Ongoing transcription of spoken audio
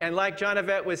And like John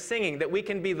Yvette was singing, that we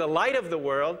can be the light of the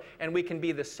world and we can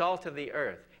be the salt of the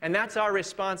earth. And that's our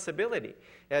responsibility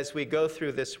as we go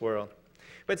through this world.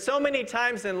 But so many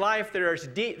times in life there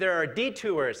are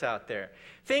detours out there.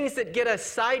 Things that get us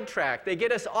sidetracked. They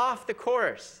get us off the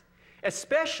course,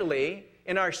 especially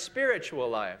in our spiritual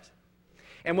lives.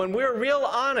 And when we're real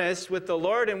honest with the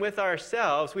Lord and with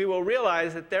ourselves, we will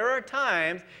realize that there are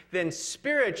times then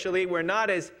spiritually we're not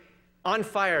as on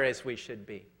fire as we should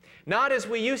be. Not as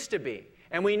we used to be.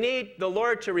 And we need the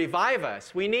Lord to revive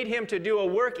us. We need Him to do a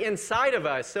work inside of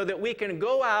us so that we can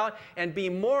go out and be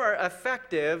more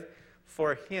effective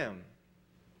for Him.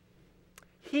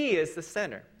 He is the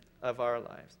center of our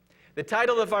lives. The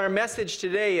title of our message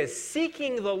today is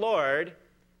Seeking the Lord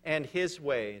and His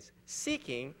Ways.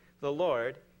 Seeking the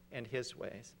Lord and His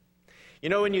ways. You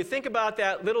know, when you think about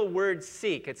that little word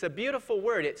seek, it's a beautiful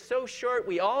word. It's so short,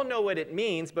 we all know what it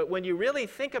means, but when you really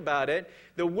think about it,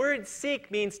 the word seek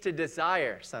means to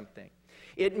desire something.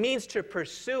 It means to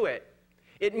pursue it.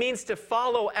 It means to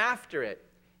follow after it.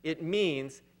 It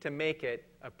means to make it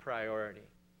a priority.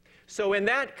 So in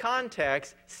that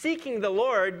context, seeking the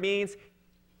Lord means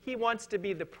He wants to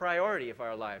be the priority of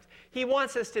our lives. He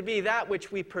wants us to be that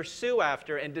which we pursue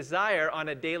after and desire on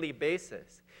a daily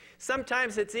basis.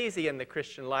 Sometimes it's easy in the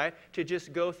Christian life to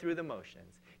just go through the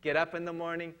motions. Get up in the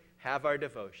morning, have our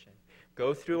devotion,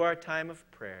 go through our time of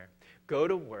prayer, go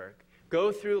to work,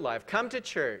 go through life, come to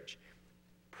church,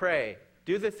 pray,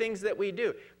 do the things that we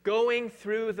do, going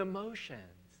through the motions.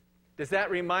 Does that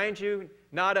remind you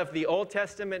not of the Old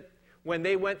Testament when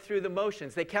they went through the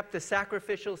motions? They kept the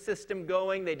sacrificial system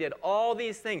going. They did all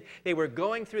these things. They were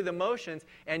going through the motions,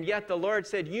 and yet the Lord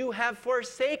said, "You have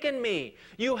forsaken me.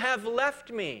 You have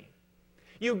left me.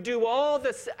 You do all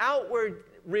this outward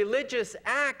religious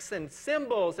acts and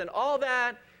symbols and all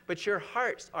that, but your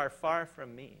hearts are far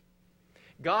from me."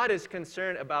 God is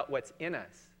concerned about what's in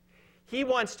us. He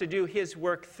wants to do His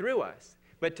work through us.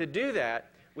 But to do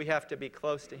that, we have to be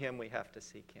close to Him. We have to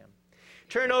seek Him.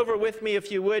 Turn over with me,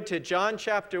 if you would, to John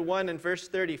chapter 1 and verse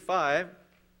 35.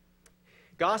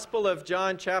 Gospel of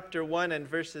John chapter 1 and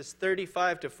verses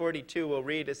 35 to 42 we'll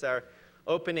read as our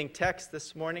opening text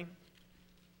this morning.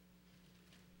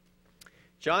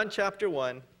 John chapter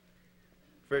 1,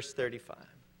 verse 35.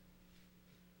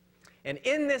 And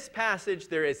in this passage,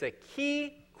 there is a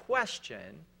key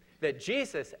question that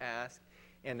Jesus asked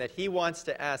and that He wants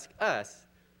to ask us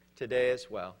today as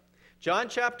well. John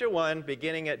chapter 1,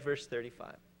 beginning at verse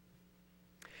 35.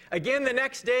 Again, the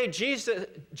next day,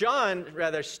 John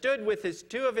stood with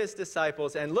two of his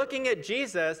disciples, and looking at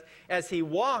Jesus as He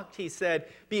walked, he said,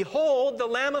 "Behold, the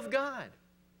Lamb of God."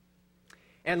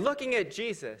 And looking at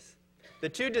Jesus, the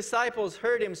two disciples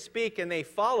heard Him speak, and they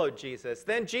followed Jesus.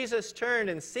 Then Jesus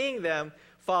turned, and seeing them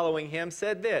following Him,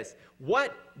 said this,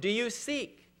 "What do you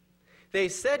seek?" They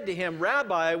said to Him,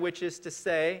 "Rabbi," which is to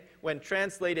say, when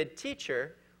translated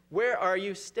teacher, "where are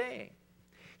you staying?"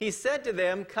 He said to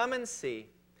them, "Come and see."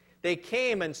 They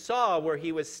came and saw where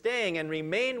He was staying and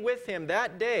remained with Him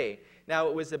that day. Now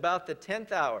it was about the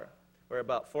 10th hour, or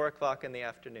about 4 o'clock in the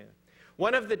afternoon.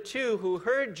 One of the two who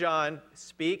heard John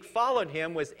speak followed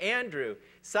Him was Andrew,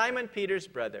 Simon Peter's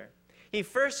brother. He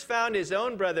first found his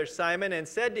own brother Simon and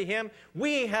said to him,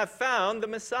 "We have found the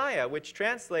Messiah," which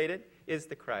translated is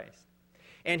the Christ.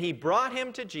 And he brought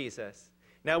him to Jesus.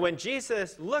 Now when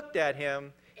Jesus looked at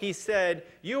him, He said,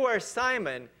 "You are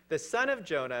Simon, the son of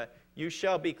Jonah. You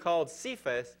shall be called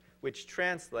Cephas," which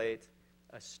translates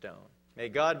a stone. May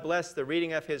God bless the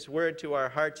reading of His word to our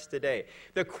hearts today.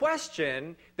 The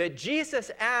question that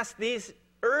Jesus asked these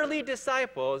early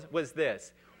disciples was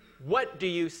this: what do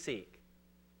you seek?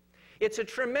 It's a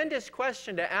tremendous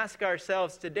question to ask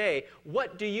ourselves today.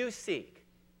 What do you seek?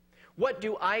 What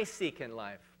do I seek in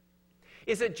life?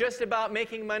 Is it just about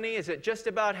making money? Is it just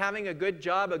about having a good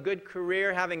job, a good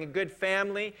career, having a good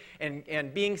family,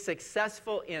 and being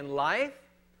successful in life?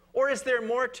 Or is there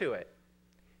more to it?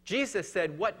 Jesus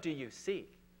said, "What do you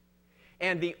seek?"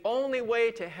 And the only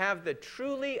way to have the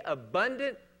truly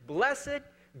abundant, blessed,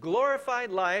 glorified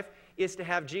life is to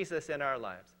have Jesus in our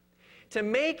lives. To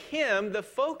make Him the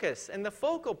focus and the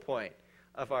focal point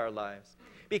of our lives.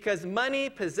 Because money,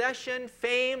 possession,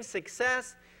 fame,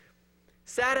 success,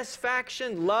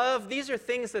 satisfaction, love, these are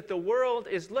things that the world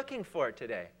is looking for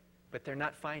today, but they're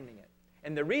not finding it.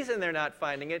 And the reason they're not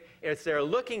finding it is they're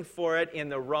looking for it in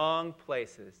the wrong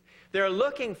places. They're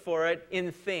looking for it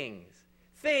in things.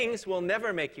 Things will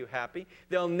never make you happy.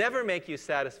 They'll never make you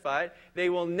satisfied. They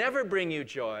will never bring you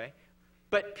joy.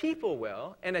 But people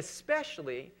will, and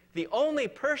especially the only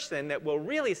person that will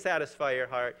really satisfy your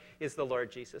heart is the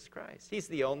Lord Jesus Christ. He's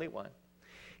the only one.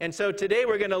 And so today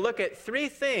we're going to look at three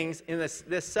things in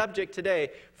this subject today.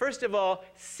 First of all,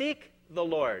 seek the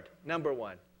Lord, number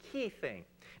one, key thing.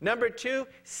 Number two,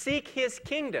 seek his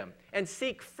kingdom, and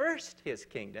seek first his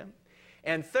kingdom.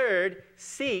 And third,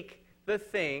 seek the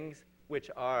things which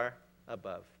are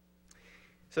above.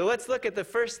 So let's look at the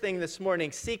first thing this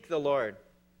morning, seek the Lord.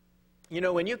 You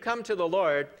know, when you come to the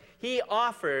Lord, he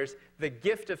offers the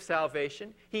gift of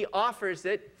salvation. He offers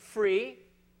it free,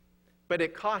 but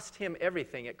it cost him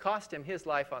everything. It cost him his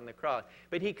life on the cross.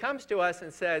 But he comes to us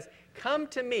and says, come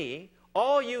to me,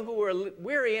 all you who are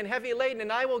weary and heavy laden,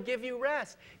 and I will give you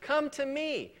rest. Come to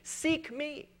me. Seek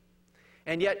me.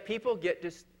 And yet people get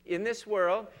just in this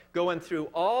world going through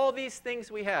all these things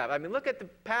we have. I mean, look at the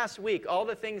past week, all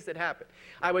the things that happened.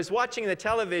 I was watching the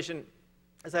television.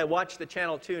 As I watched the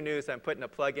Channel 2 news, I'm putting a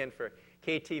plug in for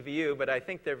KTVU, but I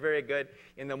think they're very good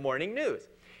in the morning news.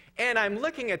 And I'm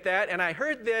looking at that, and I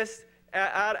heard this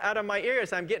out of my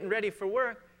ears. I'm getting ready for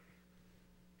work.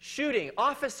 Shooting,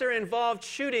 officer-involved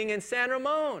shooting in San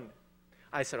Ramon.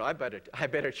 I said, oh, I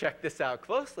better check this out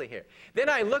closely here. Then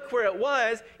I looked where it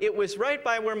was. It was right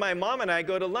by where my mom and I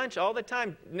go to lunch all the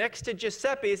time. Next to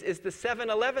Giuseppe's is the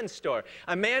 7-Eleven store.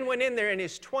 A man went in there in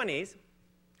his 20s,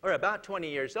 or about 20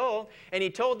 years old, and he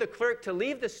told the clerk to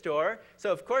leave the store.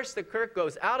 So, of course, the clerk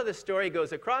goes out of the store. He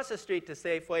goes across the street to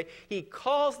Safeway. He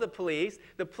calls the police.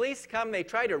 The police come. They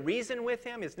try to reason with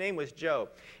him. His name was Joe.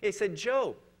 He said,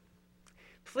 Joe,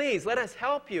 please, let us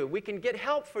help you. We can get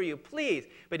help for you, please.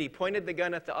 But he pointed the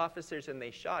gun at the officers, and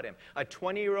they shot him. A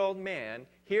 20-year-old man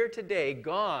here today,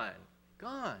 gone.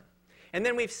 And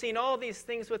then we've seen all these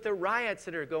things with the riots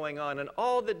that are going on and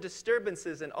all the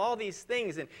disturbances and all these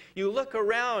things. And you look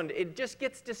around, it just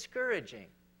gets discouraging.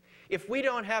 If we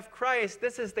don't have Christ,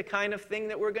 this is the kind of thing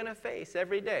that we're going to face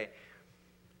every day.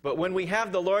 But when we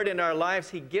have the Lord in our lives,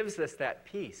 he gives us that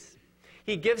peace.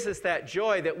 He gives us that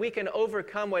joy that we can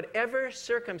overcome whatever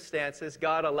circumstances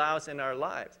God allows in our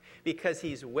lives because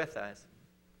he's with us.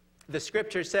 The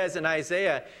scripture says in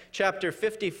Isaiah chapter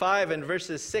 55 and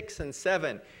verses 6 and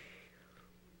 7,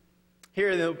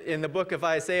 here in the book of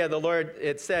Isaiah,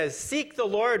 it says, seek the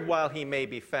Lord while he may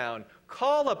be found.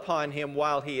 Call upon him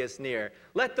while he is near.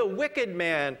 Let the wicked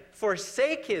man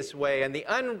forsake his way and the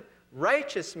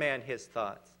unrighteous man his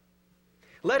thoughts.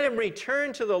 Let him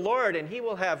return to the Lord, and he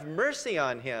will have mercy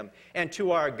on him, and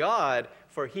to our God,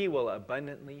 for he will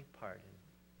abundantly pardon.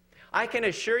 I can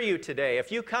assure you today,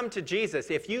 if you come to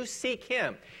Jesus, if you seek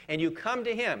him and you come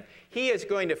to him, he is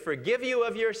going to forgive you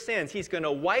of your sins. He's going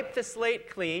to wipe the slate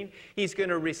clean. He's going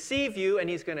to receive you, and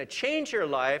he's going to change your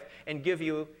life and give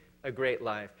you a great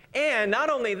life. And not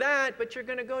only that, but you're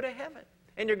going to go to heaven,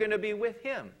 and you're going to be with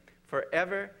him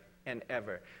forever and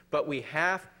ever. But we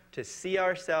have to see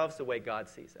ourselves the way God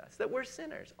sees us, that we're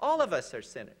sinners. All of us are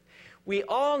sinners. We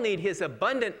all need his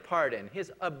abundant pardon, his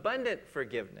abundant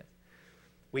forgiveness.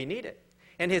 We need it.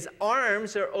 And his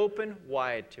arms are open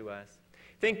wide to us.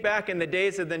 Think back in the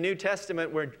days of the New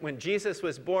Testament when Jesus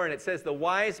was born, it says the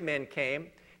wise men came,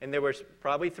 and there were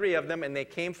probably 3 of them, and they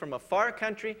came from a far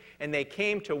country, and they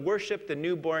came to worship the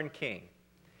newborn king.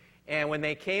 And when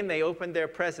they came, they opened their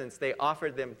presents. They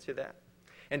offered them to them.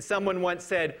 And someone once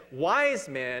said, wise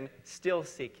men still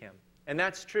seek him. And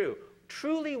that's true.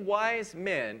 Truly wise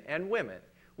men and women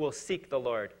will seek the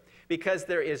Lord because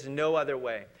there is no other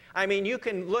way. I mean, you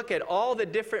can look at all the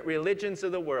different religions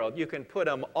of the world. You can put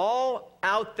them all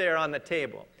out there on the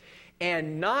table.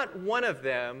 And not one of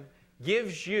them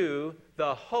gives you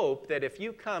the hope that if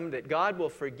you come, that God will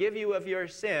forgive you of your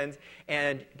sins,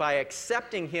 and by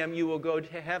accepting him, you will go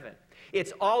to heaven.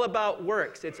 It's all about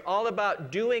works. It's all about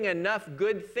doing enough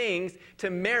good things to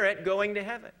merit going to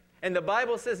heaven. And the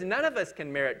Bible says none of us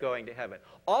can merit going to heaven.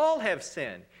 All have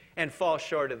sinned and fall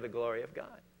short of the glory of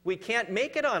God. We can't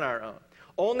make it on our own.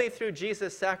 Only through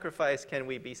Jesus' sacrifice can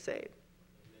we be saved.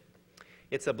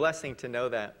 It's a blessing to know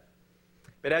that.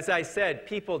 But as I said,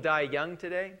 people die young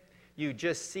today. You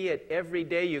just see it every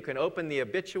day. You can open the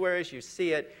obituaries, you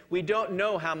see it. We don't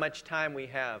know how much time we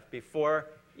have before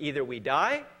either we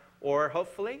die or,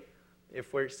 hopefully,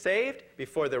 if we're saved,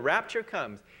 before the rapture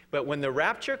comes. But when the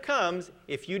rapture comes,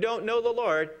 if you don't know the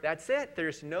Lord, that's it.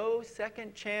 There's no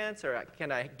second chance, or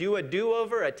can I do a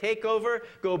do-over, a takeover,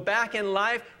 go back in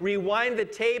life, rewind the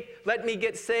tape, let me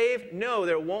get saved? No,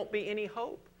 there won't be any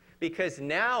hope, because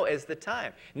now is the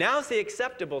time. Now's the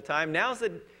acceptable time. Now's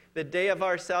the day of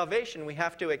our salvation. We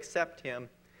have to accept him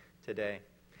today.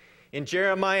 In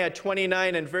Jeremiah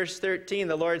 29 and verse 13,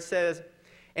 the Lord says,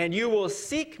 and you will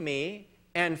seek me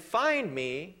and find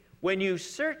me when you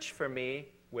search for me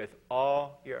with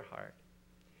all your heart.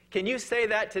 Can you say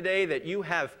that today, that you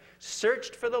have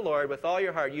searched for the Lord with all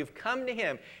your heart? You've come to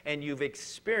him and you've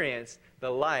experienced the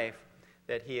life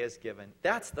that he has given.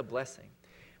 That's the blessing.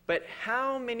 But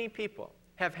how many people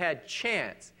have had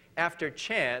chance after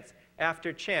chance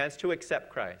after chance to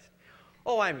accept Christ?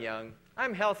 Oh, I'm young.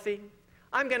 I'm healthy.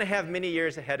 I'm going to have many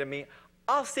years ahead of me.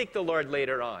 I'll seek the Lord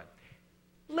later on.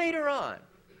 Later on.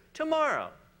 Tomorrow.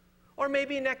 Or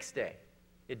maybe next day.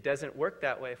 It doesn't work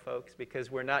that way, folks, because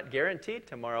we're not guaranteed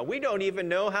tomorrow. We don't even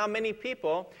know how many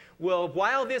people will,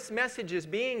 while this message is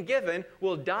being given,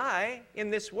 will die in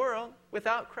this world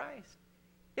without Christ.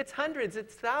 It's hundreds,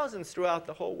 it's thousands throughout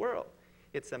the whole world.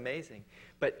 It's amazing.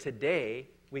 But today,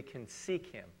 we can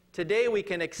seek him. Today, we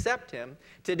can accept him.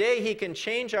 Today, he can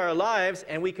change our lives,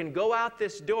 and we can go out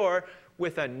this door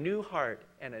with a new heart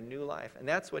and a new life. And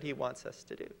that's what he wants us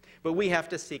to do. But we have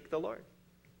to seek the Lord.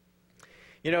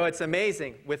 You know, it's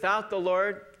amazing. Without the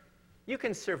Lord, you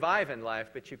can survive in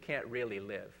life, but you can't really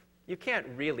live. You can't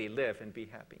really live and be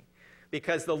happy.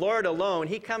 Because the Lord alone,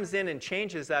 he comes in and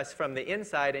changes us from the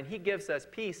inside, and he gives us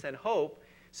peace and hope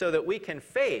so that we can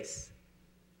face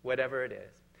whatever it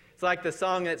is. It's like the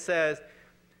song that says,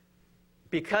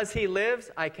 because he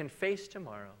lives, I can face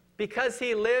tomorrow. Because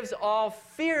he lives, all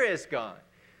fear is gone.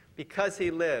 Because he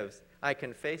lives, I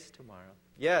can face tomorrow.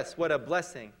 Yes, what a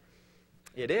blessing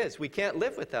it is. We can't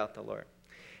live without the Lord.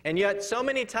 And yet, so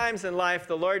many times in life,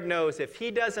 the Lord knows if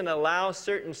he doesn't allow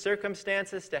certain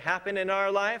circumstances to happen in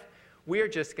our life, we're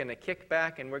just going to kick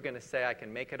back and we're going to say, I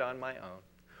can make it on my own.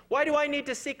 Why do I need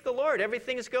to seek the Lord?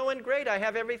 Everything is going great. I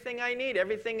have everything I need.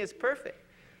 Everything is perfect.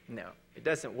 No, it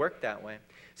doesn't work that way.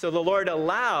 So the Lord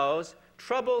allows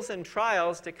troubles and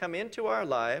trials to come into our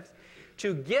lives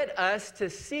to get us to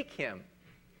seek him,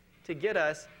 to get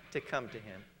us to come to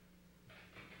him.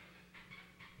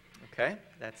 Okay,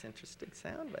 that's interesting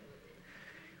sound, but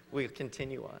we'll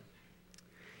continue on.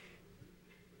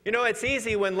 You know, it's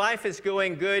easy when life is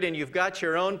going good and you've got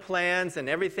your own plans and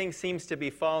everything seems to be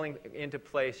falling into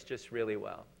place just really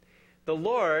well. The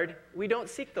Lord, we don't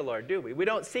seek the Lord, do we? We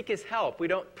don't seek his help. We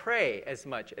don't pray as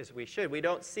much as we should. We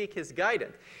don't seek his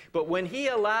guidance. But when he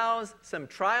allows some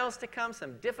trials to come,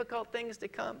 some difficult things to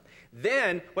come,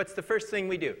 then what's the first thing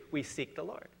we do? We seek the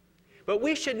Lord. But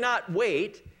we should not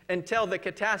wait until the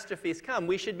catastrophes come.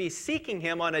 We should be seeking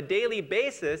him on a daily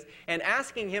basis and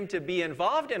asking him to be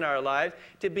involved in our lives,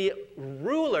 to be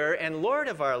ruler and Lord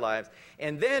of our lives.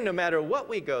 And then, no matter what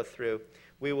we go through,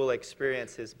 we will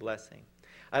experience his blessing.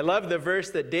 I love the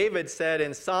verse that David said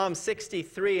in Psalm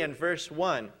 63 and verse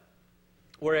 1,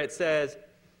 where it says,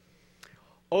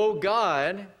 O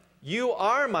God, you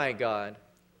are my God.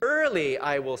 Early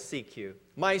I will seek you.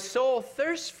 My soul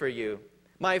thirsts for you.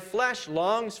 My flesh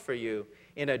longs for you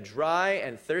in a dry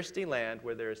and thirsty land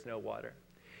where there is no water.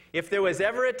 If there was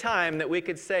ever a time that we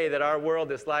could say that our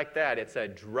world is like that, it's a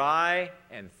dry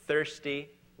and thirsty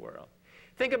world.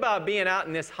 Think about being out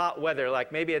in this hot weather,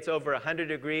 like maybe it's over 100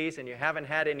 degrees and you haven't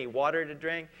had any water to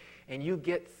drink, and you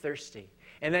get thirsty.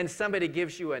 And then somebody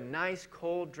gives you a nice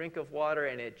cold drink of water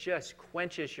and it just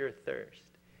quenches your thirst.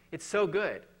 It's so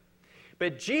good.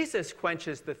 But Jesus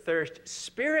quenches the thirst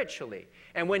spiritually.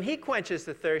 And when he quenches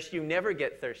the thirst, you never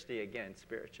get thirsty again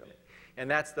spiritually. And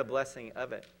that's the blessing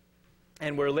of it.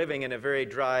 And we're living in a very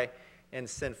dry and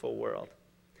sinful world.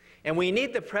 And we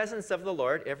need the presence of the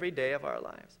Lord every day of our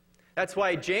lives. That's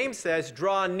why James says,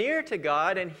 draw near to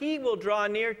God, and he will draw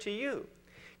near to you.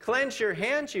 Cleanse your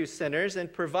hands, you sinners,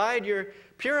 and purify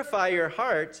your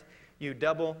hearts, you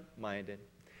double-minded.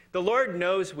 The Lord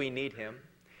knows we need him.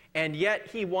 And yet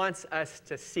he wants us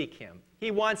to seek him. He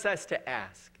wants us to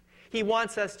ask. He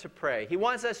wants us to pray. He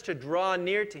wants us to draw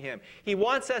near to him. He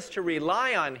wants us to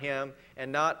rely on him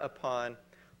and not upon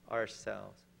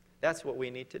ourselves. That's what we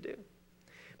need to do.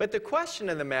 But the question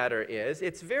of the matter is,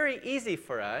 it's very easy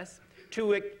for us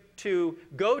to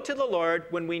go to the Lord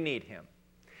when we need him.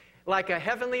 Like a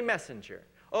heavenly messenger.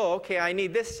 Oh, okay, I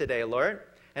need this today, Lord.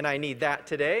 And I need that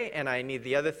today, and I need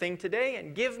the other thing today,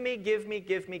 and give me, give me,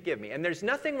 give me, give me. And there's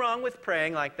nothing wrong with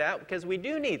praying like that, because we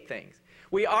do need things.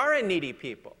 We are a needy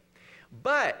people.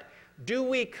 But do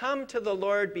we come to the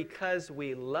Lord because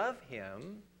we love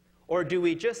him, or do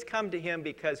we just come to him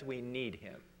because we need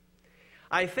him?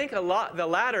 I think the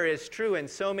latter is true in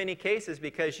so many cases,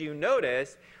 because you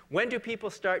notice, when do people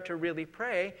start to really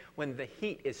pray? When the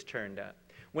heat is turned up.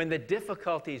 When the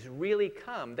difficulties really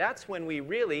come. That's when we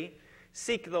really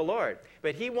seek the Lord.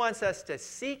 But he wants us to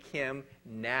seek him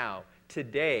now,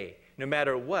 today, no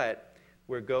matter what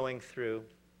we're going through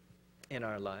in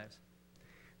our lives.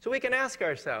 So we can ask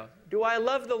ourselves, do I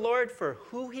love the Lord for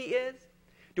who he is?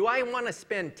 Do I want to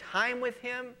spend time with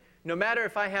him, no matter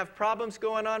if I have problems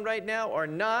going on right now or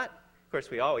not? Of course,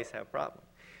 we always have problems.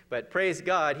 But praise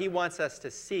God, he wants us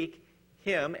to seek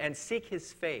him and seek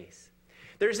his face.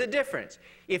 There's a difference.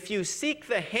 If you seek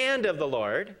the hand of the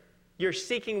Lord, you're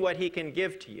seeking what he can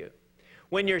give to you.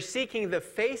 When you're seeking the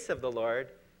face of the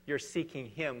Lord, you're seeking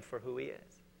him for who he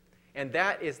is. And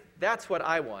that's what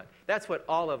I want. That's what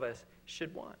all of us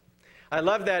should want. I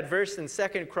love that verse in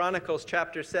 2 Chronicles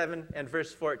chapter 7 and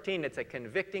verse 14. It's a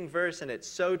convicting verse, and it's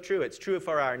so true. It's true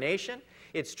for our nation,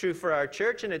 it's true for our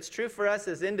church, and it's true for us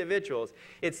as individuals.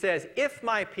 It says, if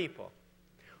my people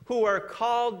who are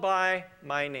called by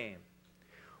my name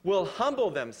will humble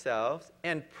themselves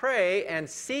and pray and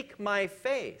seek my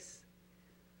face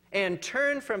and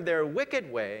turn from their wicked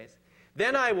ways,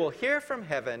 then I will hear from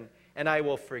heaven and I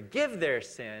will forgive their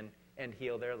sin and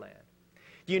heal their land.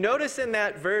 You notice in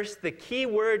that verse the key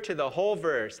word to the whole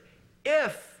verse,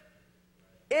 if.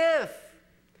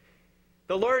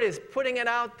 The Lord is putting it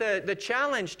out, the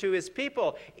challenge to his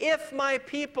people. If my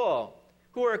people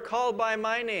who are called by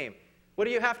my name, what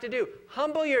do you have to do?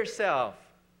 Humble yourself.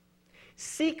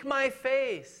 Seek my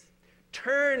face.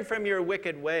 Turn from your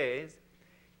wicked ways.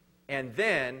 And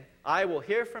then I will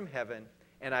hear from heaven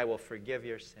and I will forgive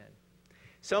your sin.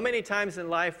 So many times in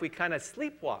life we kind of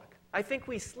sleepwalk. I think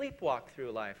we sleepwalk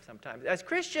through life sometimes. As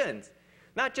Christians,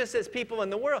 not just as people in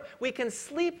the world. We can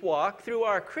sleepwalk through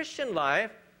our Christian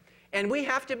life, and we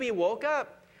have to be woke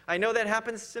up. I know that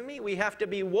happens to me. We have to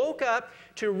be woke up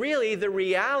to really the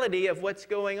reality of what's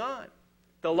going on.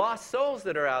 The lost souls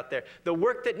that are out there. The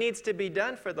work that needs to be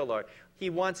done for the Lord. He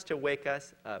wants to wake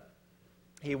us up.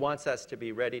 He wants us to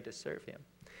be ready to serve him.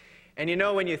 And you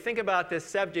know, when you think about this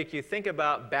subject, you think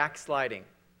about backsliding.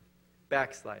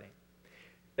 Backsliding.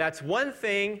 That's one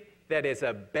thing that is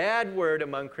a bad word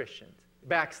among Christians,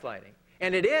 backsliding.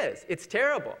 And it is. It's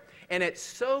terrible. And it's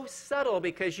so subtle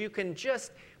because you can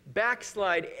just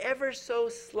backslide ever so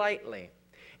slightly.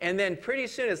 And then pretty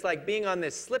soon it's like being on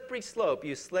this slippery slope.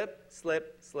 You slip,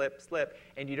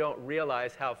 and you don't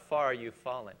realize how far you've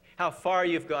fallen, how far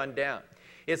you've gone down.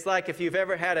 It's like if you've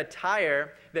ever had a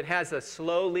tire that has a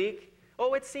slow leak.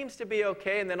 Oh, it seems to be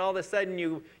okay, and then all of a sudden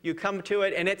you come to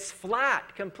it, and it's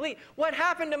flat, complete. What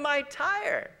happened to my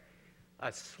tire?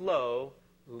 A slow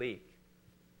leak.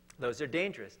 Those are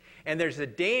dangerous. And there's a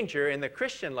danger in the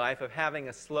Christian life of having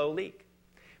a slow leak.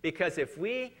 Because if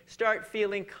we start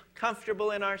feeling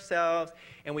comfortable in ourselves,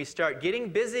 and we start getting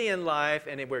busy in life,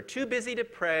 and we're too busy to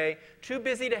pray, too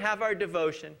busy to have our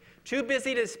devotion, too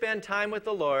busy to spend time with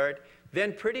the Lord,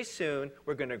 then pretty soon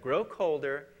we're going to grow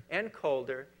colder and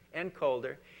colder and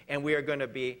colder, and we are going to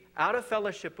be out of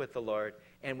fellowship with the Lord,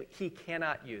 and he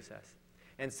cannot use us.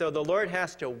 And so the Lord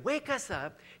has to wake us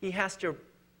up. He has to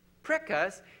prick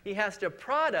us. He has to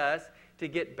prod us to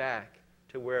get back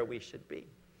to where we should be.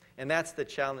 And that's the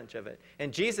challenge of it.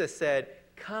 And Jesus said,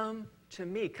 come to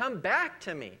me. Come back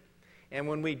to me. And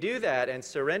when we do that and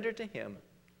surrender to him,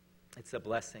 it's a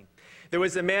blessing. There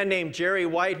was a man named Jerry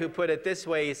White who put it this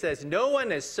way. He says, no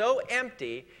one is so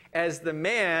empty as the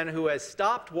man who has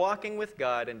stopped walking with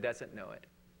God and doesn't know it.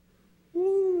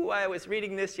 Ooh, I was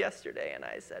reading this yesterday and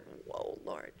I said, whoa,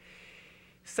 Lord.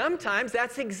 Sometimes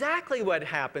that's exactly what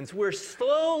happens. We're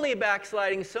slowly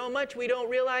backsliding so much we don't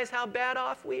realize how bad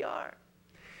off we are.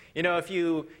 You know, if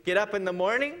you get up in the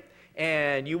morning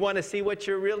and you want to see what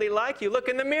you're really like, you look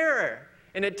in the mirror.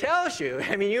 And it tells you.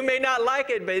 I mean, you may not like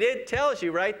it, but it tells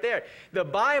you right there. The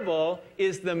Bible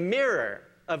is the mirror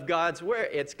of God's Word.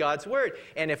 It's God's Word.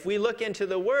 And if we look into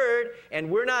the Word and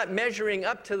we're not measuring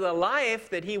up to the life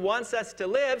that he wants us to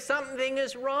live, something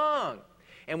is wrong.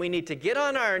 And we need to get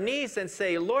on our knees and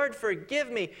say, Lord,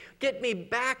 forgive me. Get me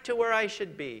back to where I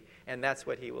should be. And that's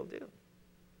what he will do.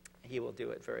 He will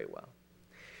do it very well.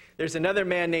 There's another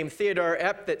man named Theodore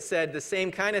Epp that said the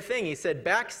same kind of thing. He said,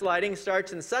 backsliding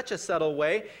starts in such a subtle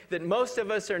way that most of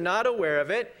us are not aware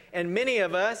of it, and many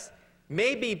of us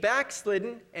may be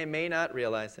backslidden and may not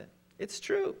realize it. It's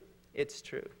true. It's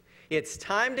true. It's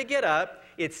time to get up.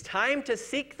 It's time to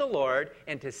seek the Lord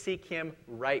and to seek him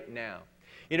right now.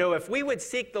 You know, if we would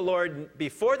seek the Lord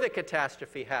before the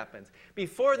catastrophe happens,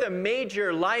 before the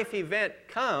major life event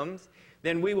comes,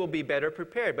 then we will be better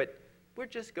prepared. But we're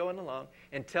just going along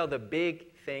until the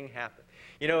big thing happens.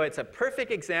 You know, it's a perfect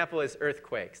example is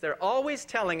earthquakes. They're always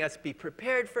telling us, be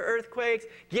prepared for earthquakes,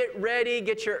 get ready,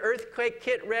 get your earthquake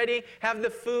kit ready, have the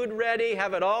food ready,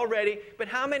 have it all ready. But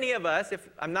how many of us,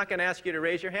 I'm not going to ask you to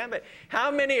raise your hand, but how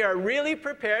many are really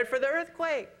prepared for the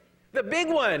earthquake? The big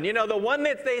one, you know, the one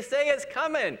that they say is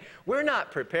coming. We're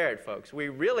not prepared, folks. We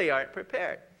really aren't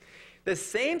prepared. The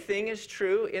same thing is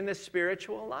true in the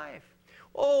spiritual life.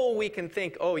 Oh, we can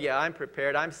think, oh yeah, I'm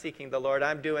prepared, I'm seeking the Lord,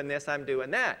 I'm doing this, I'm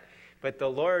doing that. But the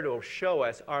Lord will show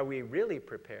us, are we really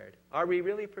prepared? Are we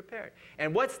really prepared?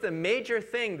 And what's the major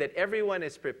thing that everyone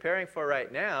is preparing for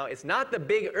right now? It's not the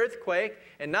big earthquake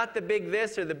and not the big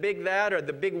this or the big that or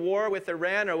the big war with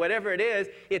Iran or whatever it is.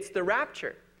 It's the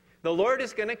rapture. The Lord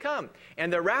is going to come.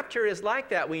 And the rapture is like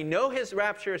that. We know his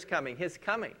rapture is coming. He's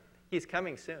coming. He's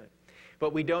coming soon.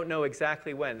 But we don't know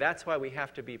exactly when. That's why we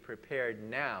have to be prepared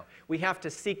now. We have to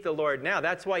seek the Lord now.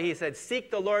 That's why he said, seek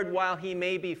the Lord while he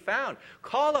may be found.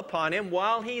 Call upon him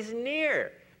while he's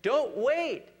near. Don't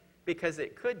wait, because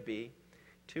it could be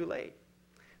too late.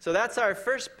 So that's our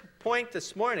first point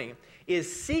this morning,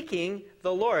 is seeking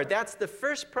the Lord. That's the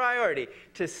first priority,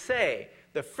 to say,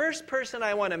 the first person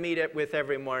I want to meet with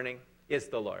every morning is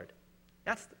the Lord.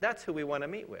 That's who we want to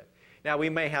meet with. Now,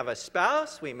 we may have a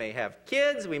spouse, we may have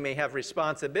kids, we may have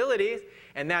responsibilities,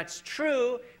 and that's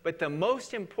true, but the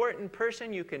most important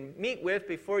person you can meet with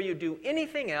before you do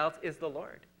anything else is the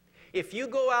Lord. If you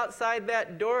go outside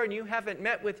that door and you haven't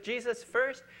met with Jesus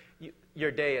first, your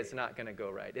day is not going to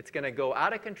go right. It's going to go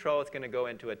out of control. It's going to go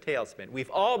into a tailspin. We've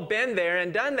all been there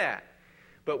and done that.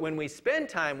 But when we spend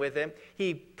time with him,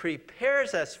 he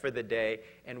prepares us for the day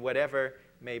and whatever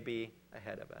may be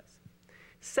ahead of us.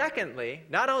 Secondly,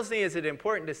 not only is it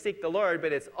important to seek the Lord,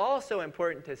 but it's also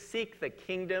important to seek the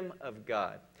kingdom of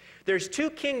God. There's two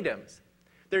kingdoms.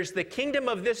 There's the kingdom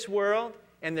of this world,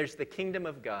 and there's the kingdom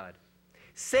of God.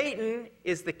 Satan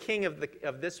is the king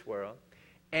of this world,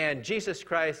 and Jesus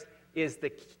Christ is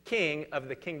the king of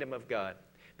the kingdom of God,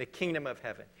 the kingdom of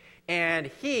heaven. And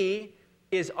he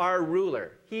is our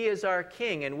ruler. He is our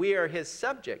king, and we are his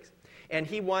subjects. And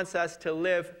he wants us to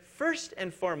live first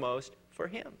and foremost for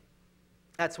him.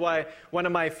 That's why one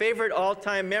of my favorite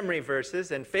all-time memory verses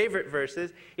and favorite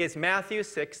verses is Matthew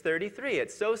 6:33.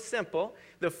 It's so simple.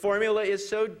 The formula is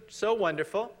so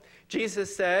wonderful.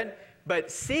 Jesus said, "But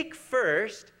seek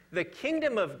first the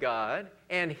kingdom of God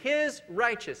and his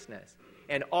righteousness,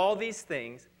 and all these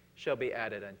things shall be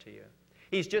added unto you."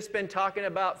 He's just been talking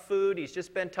about food. He's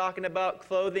just been talking about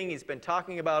clothing. He's been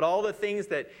talking about all the things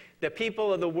that the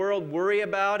people of the world worry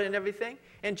about and everything.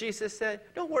 And Jesus said,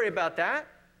 don't worry about that.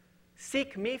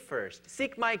 Seek me first.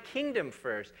 Seek my kingdom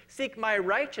first. Seek my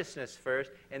righteousness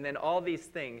first, and then all these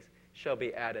things shall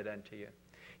be added unto you.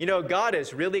 You know, God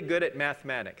is really good at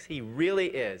mathematics. He really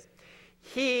is.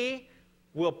 He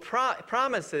will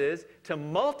promises to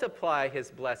multiply his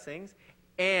blessings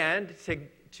and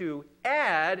to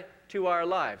add to our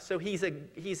lives. So he's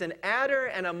an adder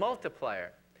and a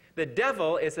multiplier. The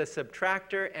devil is a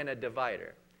subtractor and a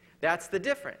divider. That's the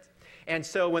difference. And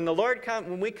so when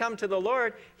we come to the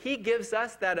Lord, he gives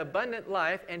us that abundant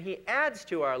life, and he adds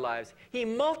to our lives. He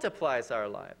multiplies our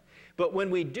life. But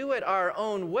when we do it our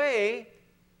own way,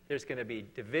 there's going to be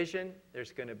division.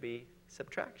 There's going to be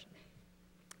subtraction.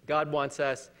 God wants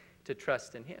us to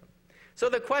trust in him. So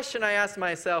the question I ask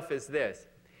myself is this: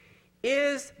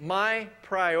 is my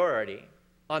priority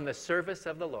on the service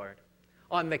of the Lord,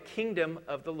 on the kingdom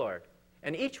of the Lord?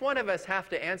 And each one of us have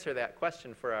to answer that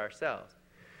question for ourselves.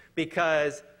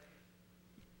 Because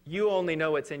you only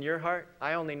know what's in your heart.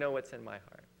 I only know what's in my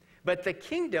heart. But the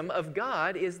kingdom of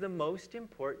God is the most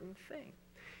important thing.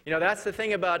 You know, that's the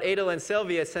thing about Adel and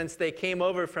Sylvia since they came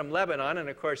over from Lebanon, and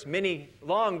of course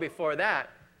long before that,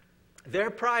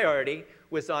 their priority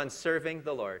was on serving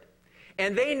the Lord.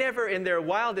 And they never in their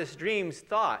wildest dreams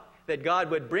thought that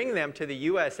God would bring them to the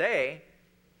USA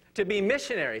to be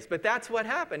missionaries. But that's what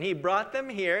happened. He brought them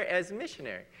here as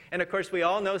missionaries. And of course, we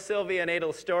all know Sylvia and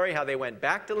Adel's story, how they went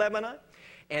back to Lebanon,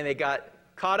 and they got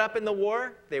caught up in the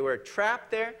war. They were trapped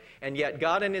there, and yet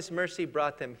God in his mercy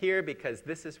brought them here because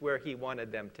this is where he wanted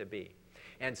them to be.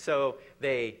 And so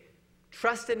they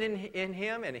trusted in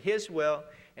him and his will,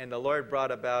 and the Lord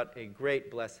brought about a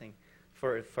great blessing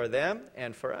for them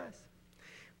and for us.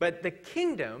 But the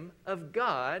kingdom of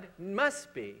God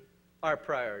must be our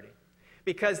priority.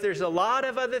 Because there's a lot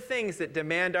of other things that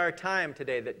demand our time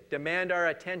today, that demand our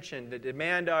attention, that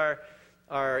demand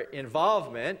our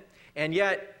involvement. And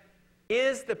yet,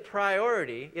 is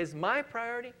my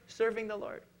priority serving the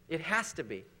Lord? It has to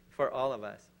be for all of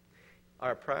us,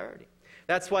 our priority.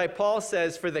 That's why Paul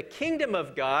says, for the kingdom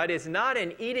of God is not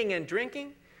in eating and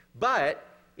drinking, but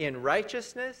in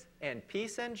righteousness and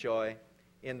peace and joy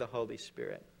in the Holy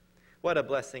Spirit. What a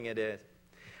blessing it is.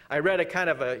 I read a kind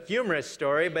of a humorous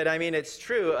story, but I mean it's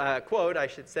true, quote, I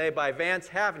should say, by Vance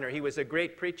Havner. He was a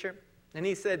great preacher, and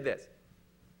he said this: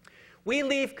 "We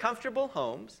leave comfortable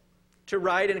homes to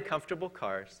ride in comfortable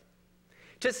cars,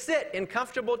 to sit in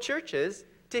comfortable churches,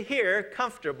 to hear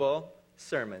comfortable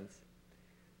sermons.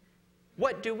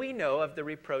 What do we know of the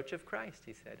reproach of Christ?"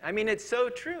 he said. I mean, it's so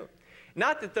true.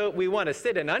 Not that we want to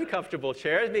sit in uncomfortable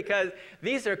chairs, because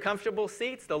these are comfortable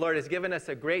seats. The Lord has given us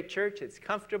a great church. It's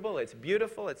comfortable. It's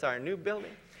beautiful. It's our new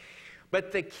building.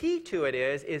 But the key to it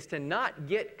is to not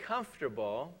get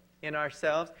comfortable in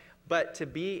ourselves, but to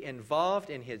be involved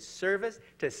in His service,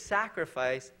 to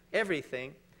sacrifice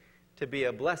everything to be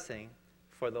a blessing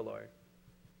for the Lord.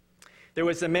 There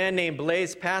was a man named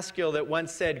Blaise Pascal that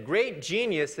once said, "Great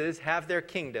geniuses have their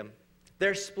kingdom,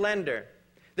 their splendor,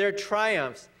 their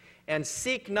triumphs, and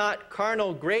seek not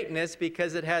carnal greatness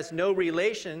because it has no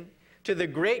relation to the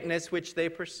greatness which they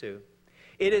pursue.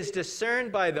 It is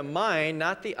discerned by the mind,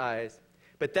 not the eyes,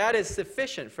 but that is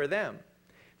sufficient for them.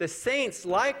 The saints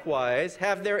likewise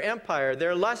have their empire,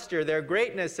 their luster, their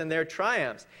greatness, and their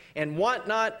triumphs, and want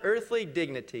not earthly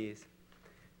dignities,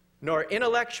 nor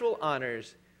intellectual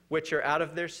honors, which are out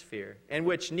of their sphere, and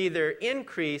which neither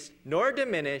increase nor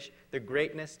diminish the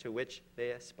greatness to which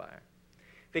they aspire."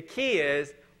 The key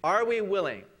is, are we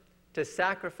willing to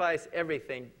sacrifice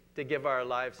everything to give our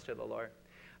lives to the Lord?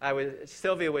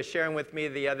 Sylvia was sharing with me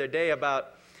the other day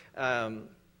about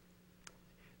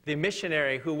the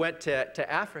missionary who went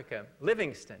to Africa,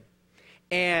 Livingston.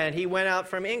 And he went out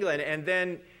from England, and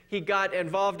then he got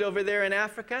involved over there in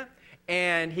Africa,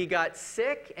 and he got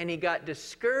sick, and he got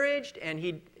discouraged, and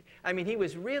he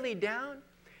was really down.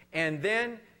 And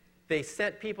then they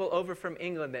sent people over from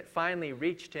England that finally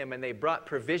reached him, and they brought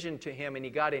provision to him, and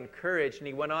he got encouraged, and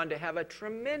he went on to have a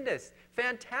tremendous,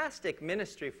 fantastic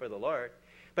ministry for the Lord.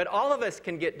 But all of us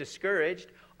can get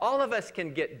discouraged. All of us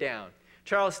can get down.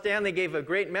 Charles Stanley gave a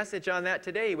great message on that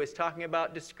today. He was talking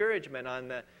about discouragement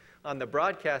on the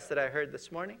broadcast that I heard this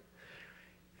morning.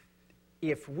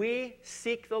 If we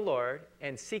seek the Lord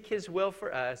and seek His will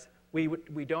for us,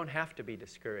 we don't have to be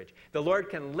discouraged. The Lord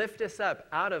can lift us up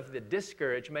out of the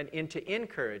discouragement into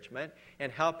encouragement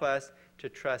and help us to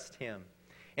trust Him.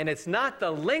 And it's not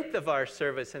the length of our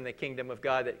service in the kingdom of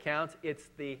God that counts. It's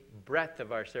the breadth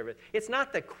of our service. It's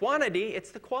not the quantity,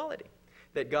 it's the quality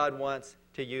that God wants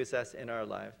to use us in our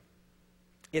lives.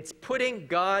 It's putting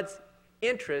God's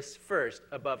interests first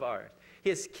above ours.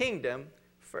 His kingdom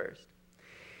first.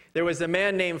 There was a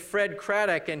man named Fred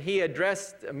Craddock, and he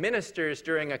addressed ministers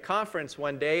during a conference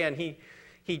one day, and he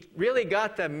really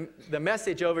got the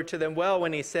message over to them well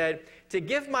when he said, "To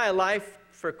give my life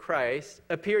for Christ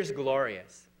appears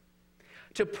glorious.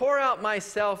 To pour out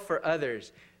myself for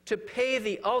others, to pay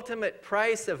the ultimate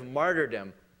price of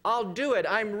martyrdom, I'll do it.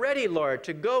 I'm ready, Lord,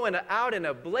 to go out in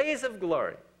a blaze of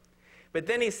glory." But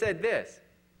then he said this.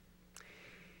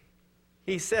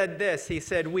 He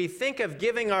said, "We think of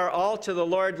giving our all to the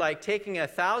Lord like taking a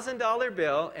 $1,000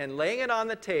 bill and laying it on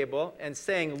the table and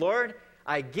saying, 'Lord,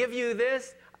 I give you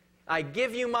this. I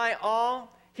give you my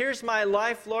all. Here's my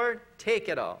life, Lord. Take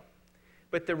it all.'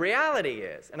 But the reality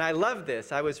is," and I love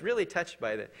this, I was really touched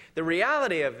by this. The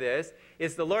reality of this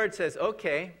is the Lord says,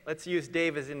 "Okay, let's use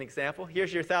Dave as an example.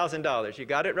 Here's your $1,000. You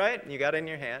got it right? You got it in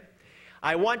your hand.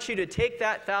 I want you to take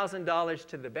that $1,000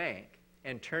 to the bank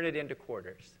and turn it into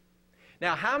quarters."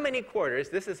 Now, how many quarters,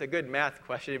 this is a good math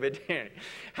question, but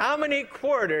how many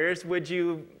quarters would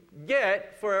you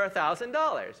get for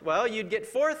 $1,000? Well, you'd get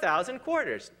 4,000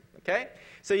 quarters, okay?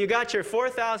 So you got your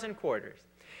 4,000 quarters.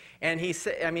 And he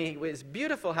said, it was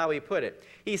beautiful how he put it.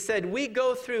 He said, we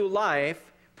go through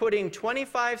life putting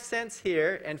 25 cents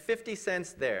here and 50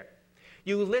 cents there.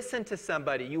 You listen to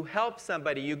somebody, you help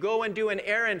somebody, you go and do an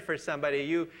errand for somebody,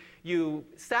 you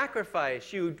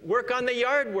sacrifice, you work on the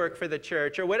yard work for the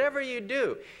church, or whatever you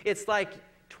do. It's like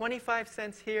 25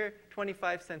 cents here,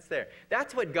 25 cents there.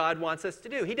 That's what God wants us to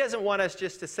do. He doesn't want us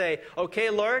just to say, "Okay,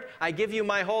 Lord, I give you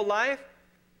my whole life."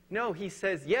 No, He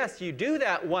says, yes, you do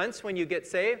that once when you get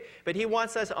saved, but He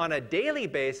wants us on a daily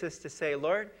basis to say,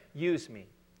 "Lord, use me.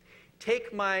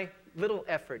 Take my little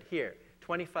effort here,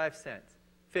 25 cents,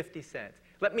 50 cents.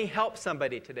 Let me help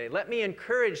somebody today. Let me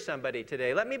encourage somebody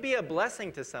today. Let me be a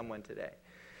blessing to someone today."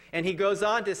 And he goes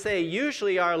on to say,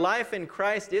 usually our life in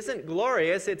Christ isn't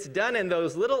glorious. It's done in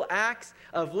those little acts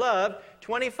of love,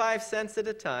 25 cents at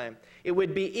a time. It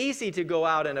would be easy to go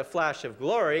out in a flash of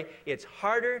glory. It's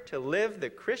harder to live the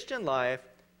Christian life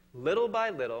little by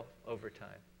little over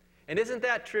time. And isn't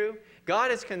that true?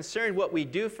 God is concerned what we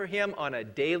do for Him on a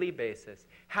daily basis,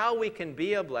 how we can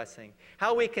be a blessing,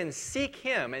 how we can seek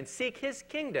Him and seek His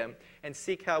kingdom, and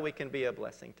seek how we can be a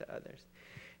blessing to others.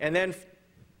 And then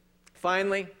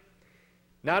finally,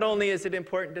 not only is it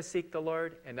important to seek the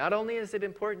Lord, and not only is it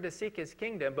important to seek His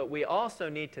kingdom, but we also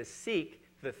need to seek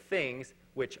the things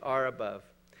which are above.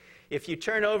 If you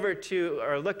turn over to,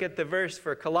 or look at the verse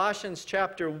for Colossians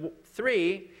chapter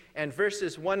 3 and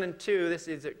verses 1 and 2, this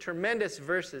is tremendous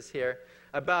verses here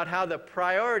about how the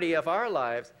priority of our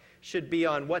lives should be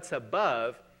on what's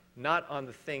above, not on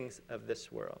the things of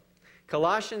this world.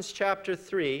 Colossians chapter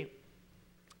 3,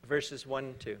 verses 1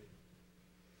 and 2.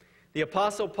 The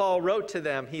Apostle Paul wrote to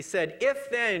them, he said, "If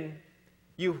then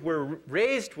you were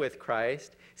raised with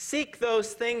Christ, seek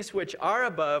those things which are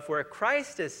above, where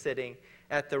Christ is sitting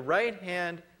at the right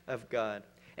hand of God.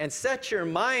 And set your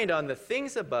mind on the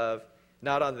things above,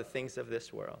 not on the things of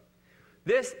this world."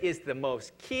 This is the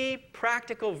most key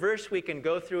practical verse we can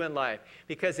go through in life.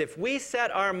 Because if we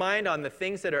set our mind on the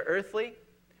things that are earthly,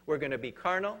 we're going to be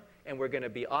carnal and we're going to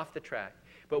be off the track.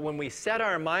 But when we set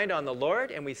our mind on the Lord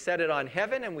and we set it on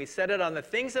heaven and we set it on the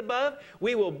things above,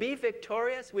 we will be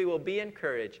victorious, we will be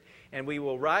encouraged, and we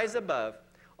will rise above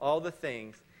all the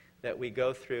things that we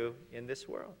go through in this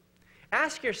world.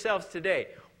 Ask yourselves today,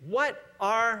 what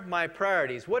are my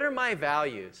priorities? What are my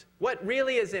values? What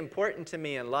really is important to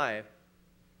me in life?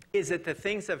 Is it the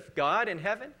things of God in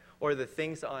heaven or the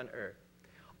things on earth?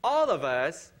 All of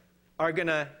us are going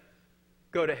to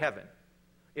go to heaven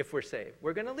if we're saved.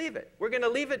 We're going to leave it. We're going to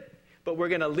leave it, but we're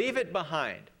going to leave it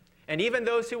behind. And even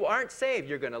those who aren't saved,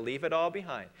 you're going to leave it all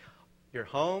behind. Your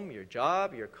home, your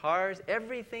job, your cars,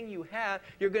 everything you have,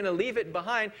 you're going to leave it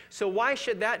behind. So why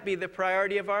should that be the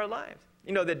priority of our lives?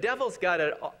 You know, the devil's got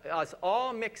us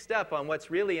all mixed up on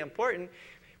what's really important.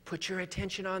 Put your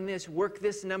attention on this, work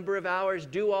this number of hours,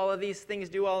 do all of these things,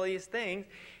 do all these things.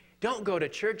 Don't go to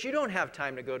church. You don't have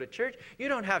time to go to church. You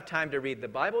don't have time to read the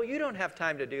Bible. You don't have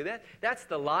time to do that. That's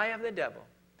the lie of the devil,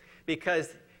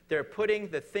 because they're putting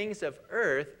the things of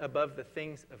earth above the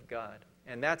things of God.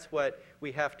 And that's what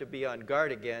we have to be on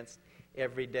guard against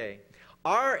every day.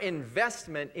 Our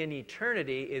investment in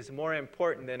eternity is more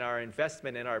important than our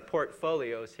investment in our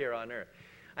portfolios here on earth.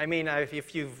 I mean,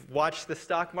 if you've watched the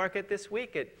stock market this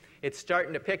week, it's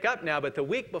starting to pick up now, but the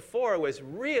week before was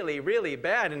really, really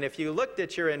bad. And if you looked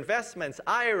at your investments,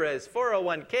 IRAs,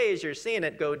 401ks, you're seeing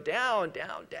it go down,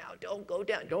 down, down. Don't go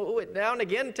down. Don't go down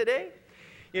again today.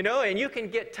 You know, and you can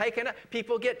get taken up.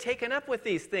 People get taken up with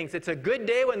these things. It's a good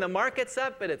day when the market's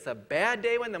up, but it's a bad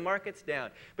day when the market's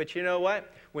down. But you know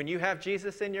what? When you have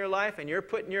Jesus in your life and you're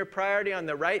putting your priority on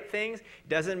the right things,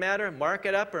 doesn't matter,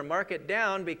 market up or market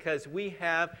down, because we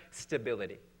have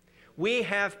stability. We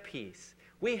have peace.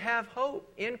 We have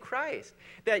hope in Christ.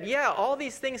 That, yeah, all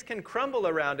these things can crumble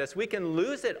around us. We can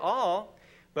lose it all,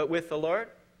 but with the Lord,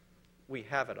 we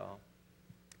have it all.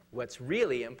 What's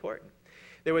really important.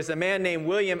 There was a man named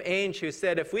William Ainge who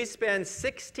said, if we spend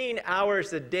 16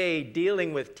 hours a day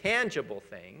dealing with tangible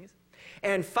things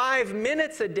and 5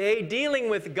 minutes a day dealing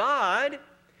with God,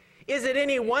 is it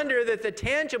any wonder that the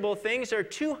tangible things are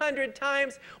 200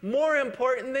 times more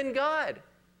important than God?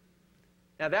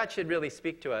 Now that should really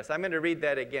speak to us. I'm going to read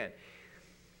that again.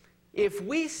 If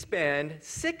we spend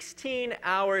 16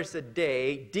 hours a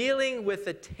day dealing with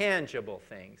the tangible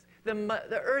things,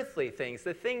 the earthly things,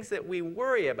 the things that we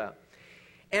worry about,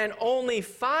 and only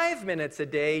 5 minutes a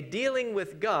day dealing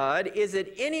with God, is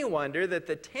it any wonder that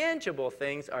the tangible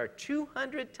things are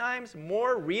 200 times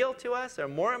more real to us or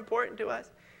more important to us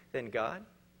than God?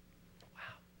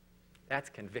 Wow, that's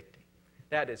convicting.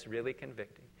 That is really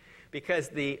convicting. Because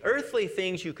the earthly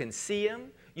things, you can see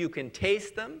them, you can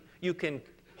taste them, you can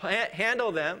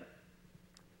handle them,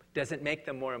 doesn't make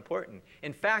them more important.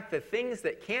 In fact, the things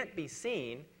that can't be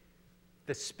seen,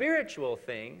 the spiritual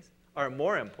things, are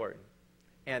more important.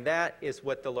 And that is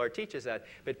what the Lord teaches us.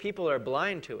 But people are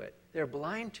blind to it. They're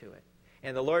blind to it.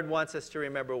 And the Lord wants us to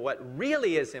remember what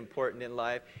really is important in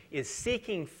life is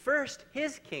seeking first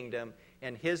His kingdom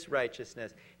and His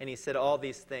righteousness. And He said, all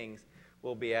these things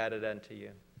will be added unto you.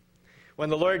 When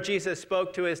the Lord Jesus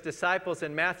spoke to His disciples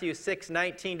in Matthew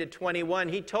 6:19-21,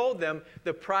 He told them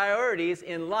the priorities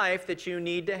in life that you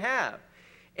need to have.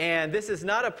 And this is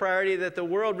not a priority that the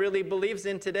world really believes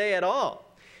in today at all.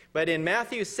 But in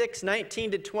Matthew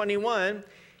 6:19-21,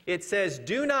 it says,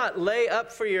 do not lay up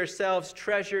for yourselves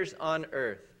treasures on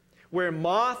earth, where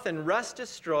moth and rust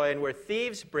destroy and where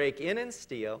thieves break in and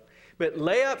steal, but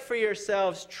lay up for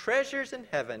yourselves treasures in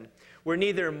heaven, where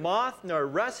neither moth nor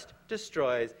rust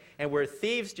destroys, and where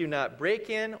thieves do not break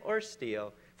in or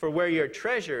steal. For where your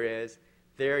treasure is,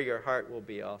 there your heart will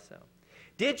be also.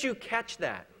 Did you catch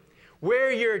that?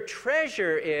 Where your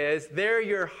treasure is, there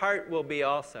your heart will be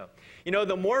also. You know,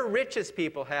 the more riches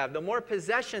people have, the more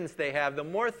possessions they have, the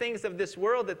more things of this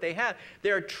world that they have,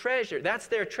 their treasure, that's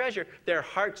their treasure, their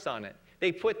heart's on it.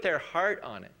 They put their heart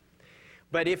on it.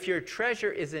 But if your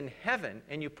treasure is in heaven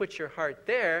and you put your heart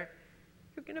there,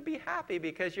 you're going to be happy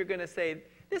because you're going to say,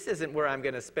 this isn't where I'm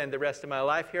going to spend the rest of my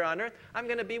life here on earth. I'm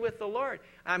going to be with the Lord.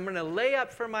 I'm going to lay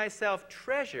up for myself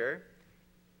treasure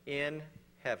in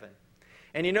heaven.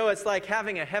 And you know, it's like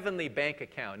having a heavenly bank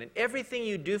account. And everything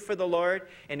you do for the Lord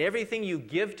and everything you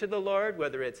give to the Lord,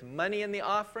 whether it's money in the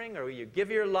offering or you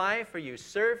give your life or you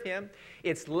serve Him,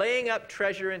 it's laying up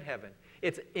treasure in heaven.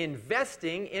 It's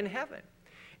investing in heaven.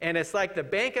 And it's like the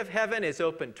bank of heaven is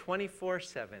open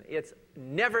 24/7. It's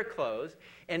never closed.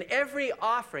 And every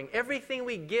offering, everything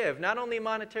we give, not only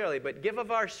monetarily, but give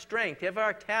of our strength, give of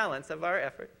our talents, of our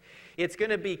effort, it's going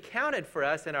to be counted for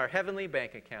us in our heavenly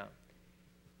bank account.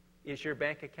 Is your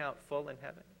bank account full in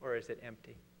heaven, or is it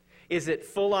empty? Is it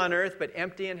full on earth but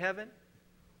empty in heaven?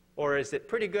 Or is it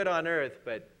pretty good on earth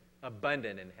but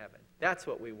abundant in heaven? That's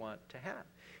what we want to have,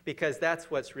 because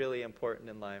that's what's really important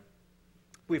in life.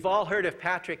 We've all heard of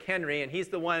Patrick Henry, and he's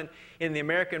the one in the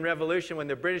American Revolution when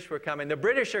the British were coming. The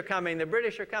British are coming, the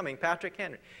British are coming, Patrick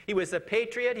Henry. He was a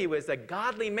patriot, he was a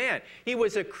godly man. He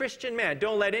was a Christian man.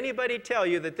 Don't let anybody tell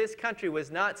you that this country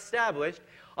was not established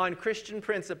on Christian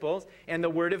principles and the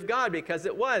Word of God, because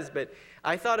it was. But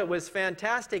I thought it was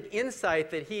fantastic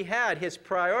insight that he had, his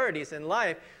priorities in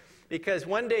life, because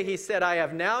one day he said, I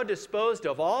have now disposed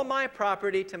of all my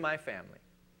property to my family.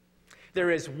 There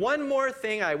is one more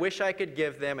thing I wish I could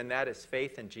give them, and that is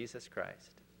faith in Jesus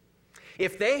Christ.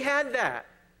 If they had that,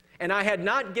 and I had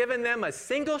not given them a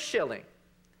single shilling,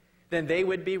 then they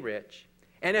would be rich.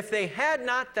 And if they had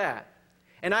not that,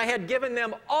 and I had given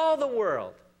them all the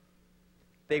world,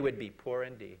 they would be poor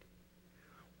indeed.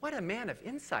 What a man of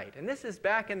insight. And this is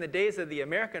back in the days of the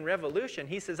American Revolution.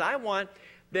 He says,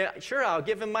 sure, I'll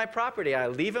give him my property.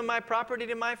 I'll leave him my property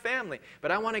to my family.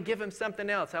 But I want to give him something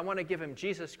else. I want to give him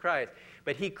Jesus Christ.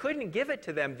 But he couldn't give it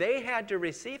to them. They had to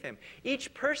receive him.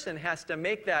 Each person has to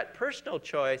make that personal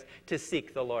choice to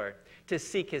seek the Lord, to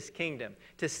seek his kingdom,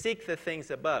 to seek the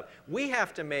things above. We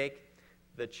have to make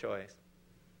the choice.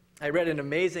 I read an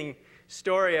amazing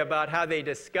story about how they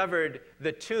discovered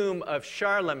the tomb of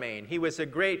Charlemagne. He was a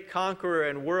great conqueror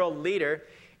and world leader.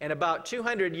 And about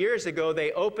 200 years ago,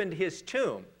 they opened his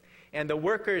tomb. And the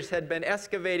workers had been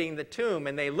excavating the tomb,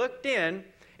 and they looked in,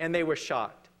 and they were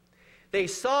shocked. They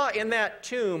saw in that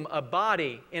tomb a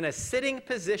body in a sitting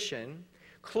position,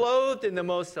 clothed in the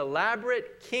most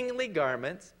elaborate kingly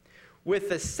garments, with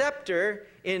the scepter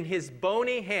in his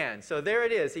bony hand. So there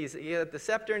it is. He had the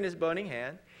scepter in his bony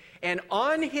hand. And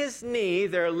on his knee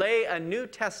there lay a New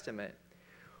Testament.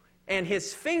 And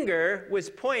his finger was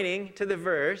pointing to the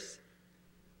verse,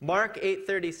 Mark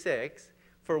 8:36,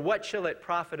 for what shall it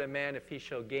profit a man if he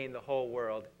shall gain the whole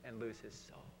world and lose his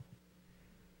soul?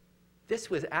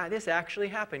 This actually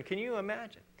happened. Can you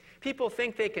imagine? People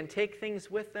think they can take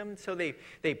things with them, so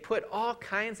they put all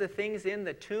kinds of things in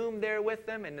the tomb there with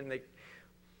them, and then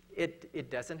it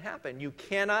doesn't happen. You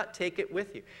cannot take it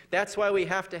with you. That's why we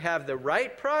have to have the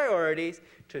right priorities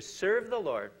to serve the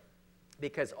Lord,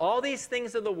 because all these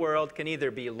things of the world can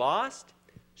either be lost,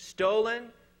 stolen,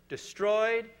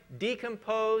 destroyed,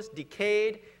 decomposed,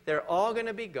 decayed. They're all going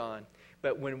to be gone.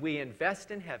 But when we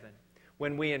invest in heaven,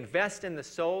 when we invest in the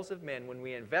souls of men, when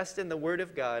we invest in the Word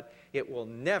of God, it will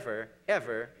never,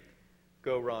 ever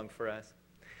go wrong for us.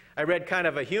 I read kind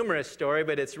of a humorous story,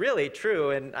 but it's really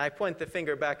true, and I point the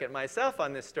finger back at myself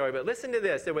on this story. But listen to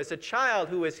this. There was a child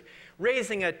who was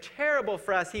raising a terrible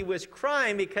fuss. He was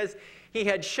crying because he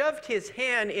had shoved his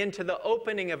hand into the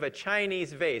opening of a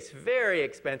Chinese vase, very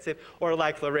expensive, or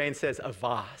like Lorraine says, a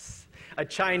vase, a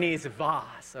Chinese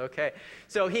vase, okay?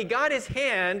 So he got his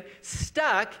hand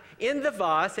stuck in the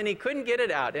vase, and he couldn't get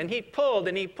it out. And he pulled,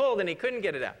 and he pulled, and he couldn't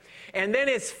get it out. And then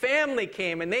his family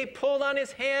came, and they pulled on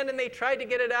his hand, and they tried to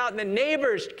get it out. And the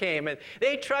neighbors came, and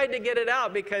they tried to get it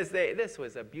out because this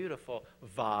was a beautiful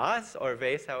vase, or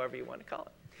vase, however you want to call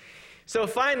it. So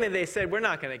finally they said, we're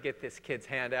not going to get this kid's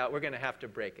hand out. We're going to have to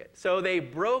break it. So they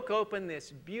broke open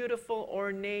this beautiful,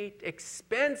 ornate,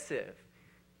 expensive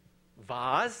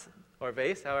vase, or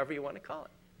vase, however you want to call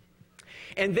it.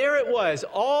 And there it was,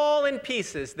 all in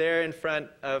pieces there in front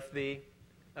of the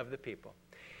people.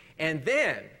 And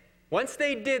then, once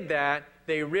they did that,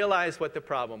 they realized what the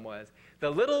problem was. The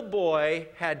little boy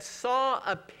had saw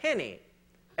a penny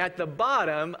at the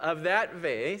bottom of that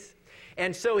vase,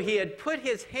 and so he had put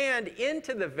his hand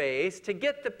into the vase to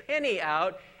get the penny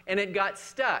out, and it got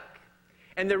stuck.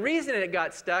 And the reason it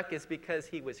got stuck is because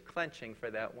he was clenching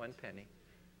for that one penny.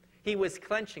 He was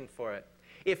clenching for it.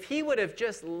 If he would have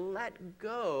just let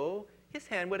go, his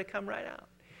hand would have come right out.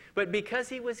 But because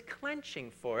he was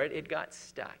clenching for it, it got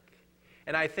stuck.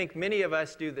 And I think many of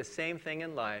us do the same thing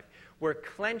in life. We're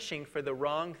clenching for the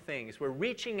wrong things. We're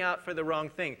reaching out for the wrong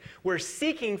things. We're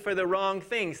seeking for the wrong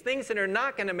things, things that are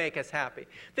not going to make us happy,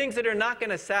 things that are not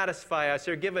going to satisfy us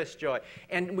or give us joy.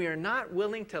 And we are not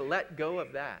willing to let go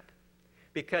of that,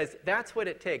 because that's what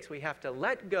it takes. We have to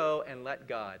let go and let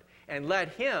God. and let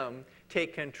Him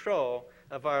take control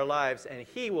of our lives, and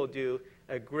He will do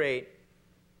a great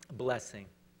blessing.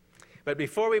 But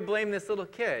before we blame this little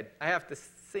kid, I have to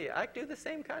see, I do the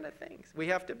same kind of things. We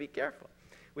have to be careful.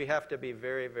 We have to be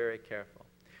very, very careful.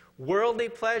 Worldly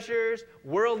pleasures,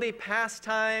 worldly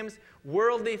pastimes,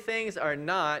 worldly things are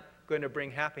not going to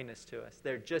bring happiness to us.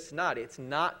 They're just not. It's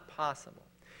not possible.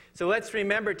 So let's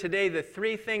remember today the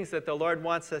three things that the Lord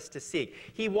wants us to seek.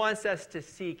 He wants us to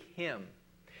seek Him.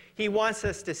 He wants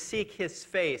us to seek His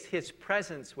face, His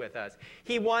presence with us.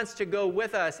 He wants to go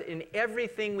with us in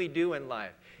everything we do in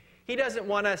life. He doesn't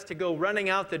want us to go running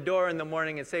out the door in the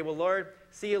morning and say, well, Lord,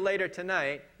 see you later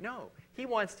tonight. No, He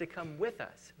wants to come with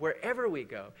us wherever we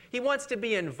go. He wants to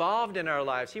be involved in our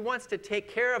lives. He wants to take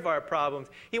care of our problems.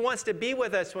 He wants to be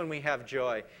with us when we have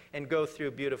joy and go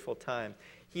through beautiful time.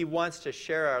 He wants to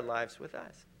share our lives with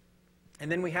us.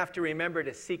 And then we have to remember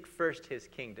to seek first His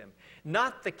kingdom.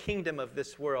 Not the kingdom of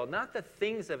this world, not the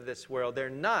things of this world. They're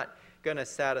not going to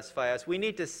satisfy us. We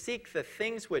need to seek the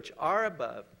things which are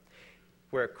above,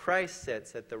 where Christ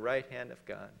sits at the right hand of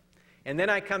God. And then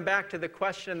I come back to the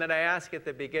question that I asked at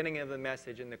the beginning of the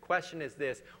message, and the question is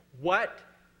this: what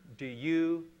do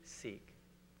you seek?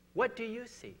 What do you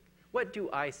seek? What do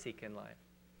I seek in life?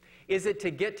 Is it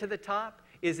to get to the top?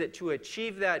 Is it to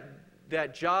achieve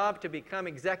that job to become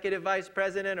executive vice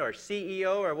president or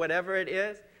CEO or whatever it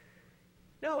is?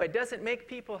 No, it doesn't make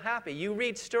people happy. You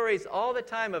read stories all the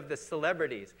time of the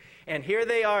celebrities, and here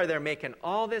they are, they're making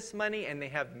all this money, and they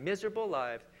have miserable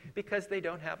lives because they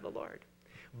don't have the Lord.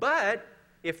 But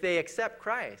if they accept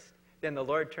Christ, then the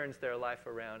Lord turns their life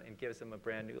around and gives them a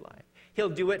brand new life. He'll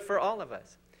do it for all of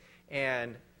us.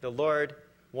 And the Lord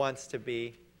wants to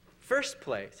be first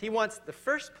place. He wants the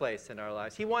first place in our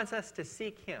lives. He wants us to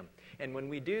seek Him. And when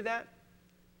we do that,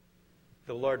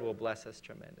 the Lord will bless us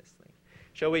tremendously.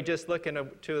 Shall we just look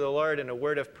to the Lord in a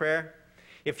word of prayer?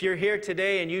 If you're here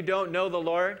today and you don't know the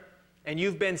Lord, and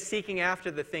you've been seeking after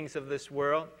the things of this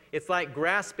world, it's like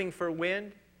grasping for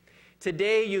wind.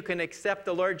 Today you can accept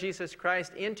the Lord Jesus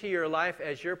Christ into your life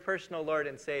as your personal Lord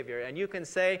and Savior. And you can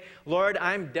say, Lord,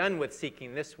 I'm done with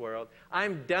seeking this world.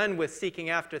 I'm done with seeking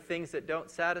after things that don't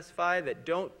satisfy, that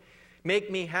don't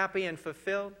make me happy and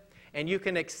fulfilled. And you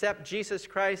can accept Jesus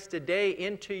Christ today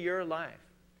into your life.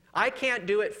 I can't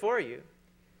do it for you.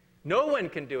 No one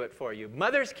can do it for you.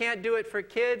 Mothers can't do it for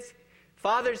kids.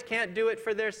 Fathers can't do it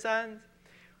for their sons.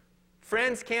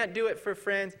 Friends can't do it for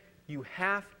friends. You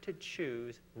have to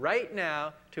choose right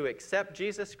now to accept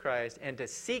Jesus Christ and to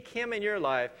seek Him in your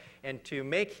life and to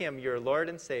make Him your Lord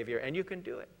and Savior, and you can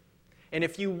do it. And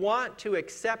if you want to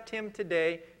accept Him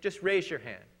today, just raise your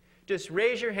hand. Just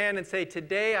raise your hand and say,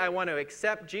 today I want to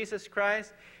accept Jesus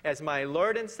Christ as my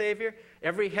Lord and Savior.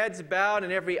 Every head's bowed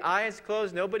and every eye is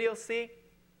closed. Nobody will see.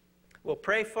 We'll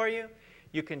pray for you.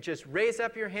 You can just raise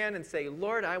up your hand and say,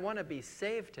 Lord, I want to be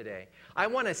saved today. I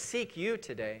want to seek You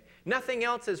today. Nothing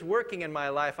else is working in my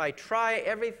life. I try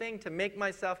everything to make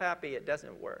myself happy. It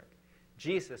doesn't work.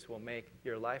 Jesus will make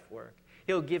your life work.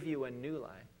 He'll give you a new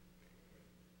life.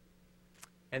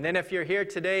 And then if you're here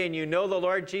today and you know the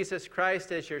Lord Jesus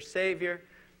Christ as your Savior,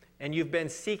 and you've been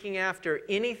seeking after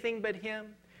anything but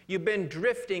Him, you've been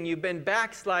drifting, you've been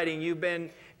backsliding, you've been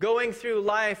going through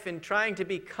life and trying to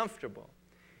be comfortable,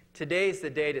 today's the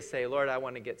day to say, Lord, I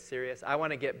want to get serious. I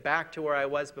want to get back to where I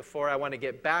was before. I want to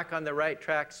get back on the right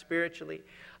track spiritually.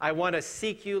 I want to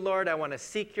seek You, Lord. I want to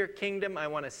seek Your kingdom. I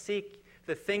want to seek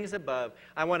the things above.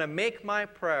 I want to make my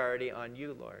priority on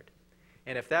You, Lord.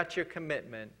 And if that's your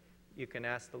commitment, you can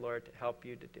ask the Lord to help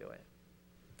you to do it.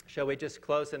 Shall we just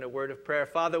close in a word of prayer?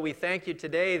 Father, we thank You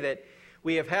today that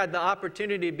we have had the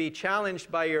opportunity to be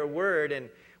challenged by Your word, and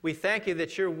we thank You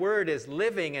that Your word is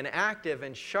living and active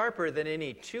and sharper than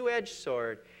any two-edged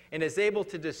sword and is able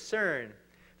to discern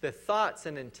the thoughts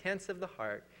and intents of the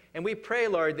heart. And we pray,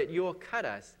 Lord, that You will cut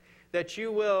us, that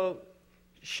You will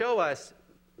show us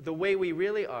the way we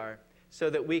really are so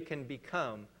that we can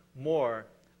become more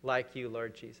like You,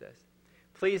 Lord Jesus.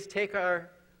 Please take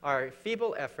our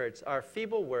feeble efforts, our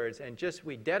feeble words, and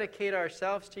we dedicate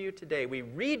ourselves to You today. We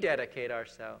rededicate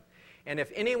ourselves. And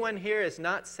if anyone here is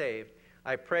not saved,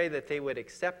 I pray that they would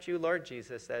accept You, Lord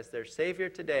Jesus, as their Savior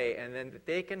today, and then that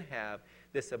they can have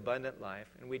this abundant life.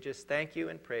 And we just thank You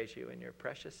and praise You in Your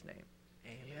precious name.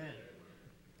 Amen.